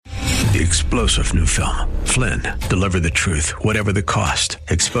The explosive new film, Flynn, Deliver the Truth, Whatever the Cost,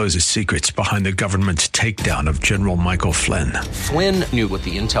 exposes secrets behind the government's takedown of General Michael Flynn. Flynn knew what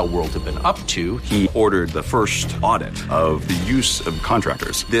the intel world had been up to. He ordered the first audit of the use of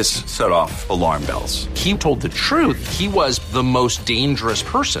contractors. This set off alarm bells. He told the truth. He was the most dangerous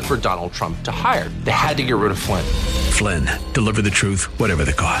person for Donald Trump to hire. They had to get rid of Flynn. Flynn, Deliver the Truth, Whatever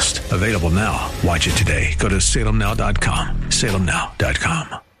the Cost. Available now. Watch it today. Go to salemnow.com.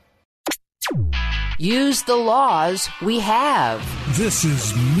 salemnow.com. Use the laws we have. This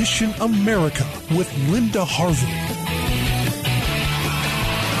is Mission America with Linda Harvey.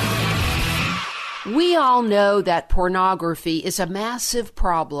 We all know that pornography is a massive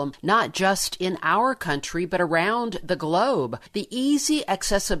problem, not just in our country, but around the globe. The easy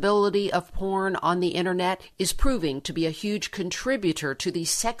accessibility of porn on the internet is proving to be a huge contributor to the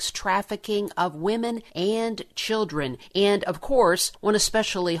sex trafficking of women and children. And of course, one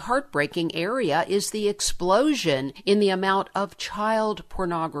especially heartbreaking area is the explosion in the amount of child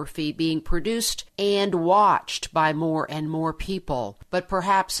pornography being produced and watched by more and more people. But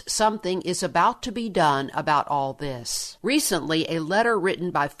perhaps something is about to be done about all this. Recently, a letter written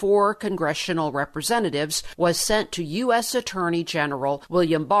by 4 congressional representatives was sent to U.S. Attorney General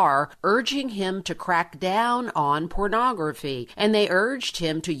William Barr, urging him to crack down on pornography, and they urged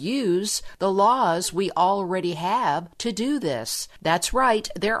him to use the laws we already have to do this. That's right,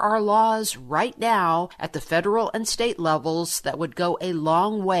 there are laws right now at the federal and state levels that would go a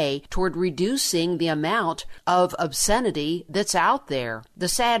long way toward reducing the amount of obscenity that's out there. The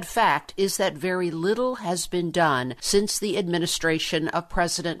sad fact is that very little has been done since the administration of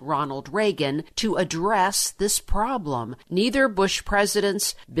President Ronald Reagan to address this problem. Neither Bush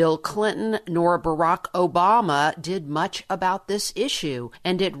presidents, Bill Clinton, nor Barack Obama did much about this issue,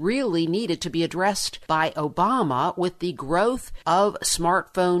 and it really needed to be addressed by Obama with the growth of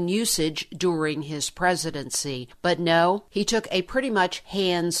smartphone usage during his presidency. But no, he took a pretty much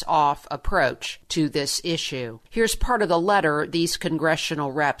hands-off approach to this issue. Here's part of the letter these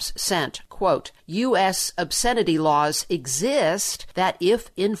congressional reps sent. Quote, U.S. obscenity laws exist that,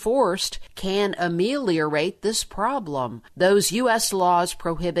 if enforced, can ameliorate this problem. Those U.S. laws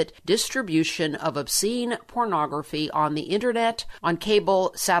prohibit distribution of obscene pornography on the internet, on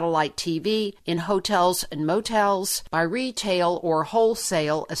cable, satellite TV, in hotels and motels, by retail or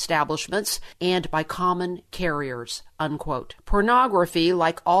wholesale establishments, and by common carriers. Unquote. Pornography,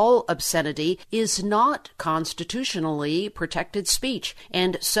 like all obscenity, is not constitutionally protected speech,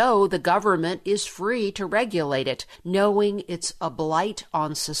 and so the government is free to regulate it, knowing it's a blight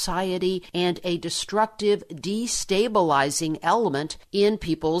on society and a destructive, destabilizing element in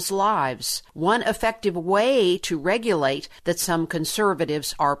people's lives. One effective way to regulate that some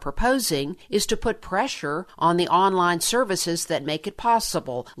conservatives are proposing is to put pressure on the online services that make it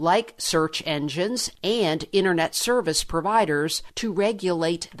possible, like search engines and internet service providers, to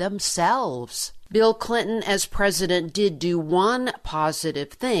regulate themselves. Bill Clinton, as president, did do one positive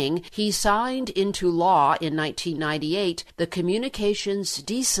thing. He signed into law in 1998 the Communications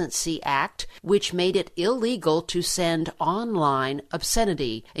Decency Act, which made it illegal to send online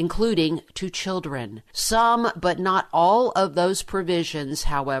obscenity, including to children. Some, but not all of those provisions,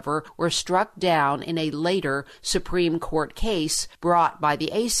 however, were struck down in a later Supreme Court case brought by the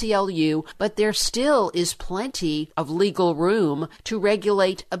ACLU, but there still is plenty of legal room to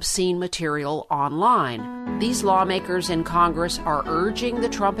regulate obscene material online. These lawmakers in Congress are urging the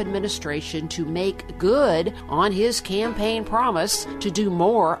Trump administration to make good on his campaign promise to do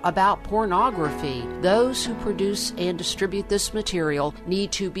more about pornography. Those who produce and distribute this material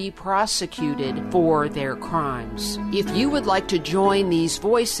need to be prosecuted for their crimes. If you would like to join these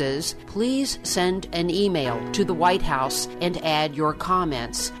voices, please send an email to the White House and add your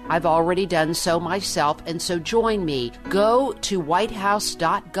comments. I've already done so myself, and so join me. Go to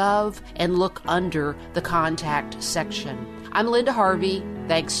whitehouse.gov and look under the contact section. I'm Linda Harvey.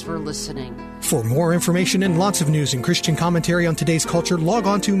 Thanks for listening. For more information and lots of news and Christian commentary on today's culture, log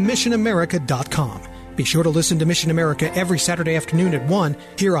on to missionamerica.com. Be sure to listen to Mission America every Saturday afternoon at 1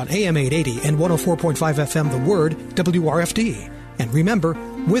 here on AM 880 and 104.5 FM The Word, WRFD. And remember,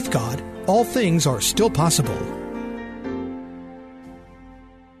 with God, all things are still possible.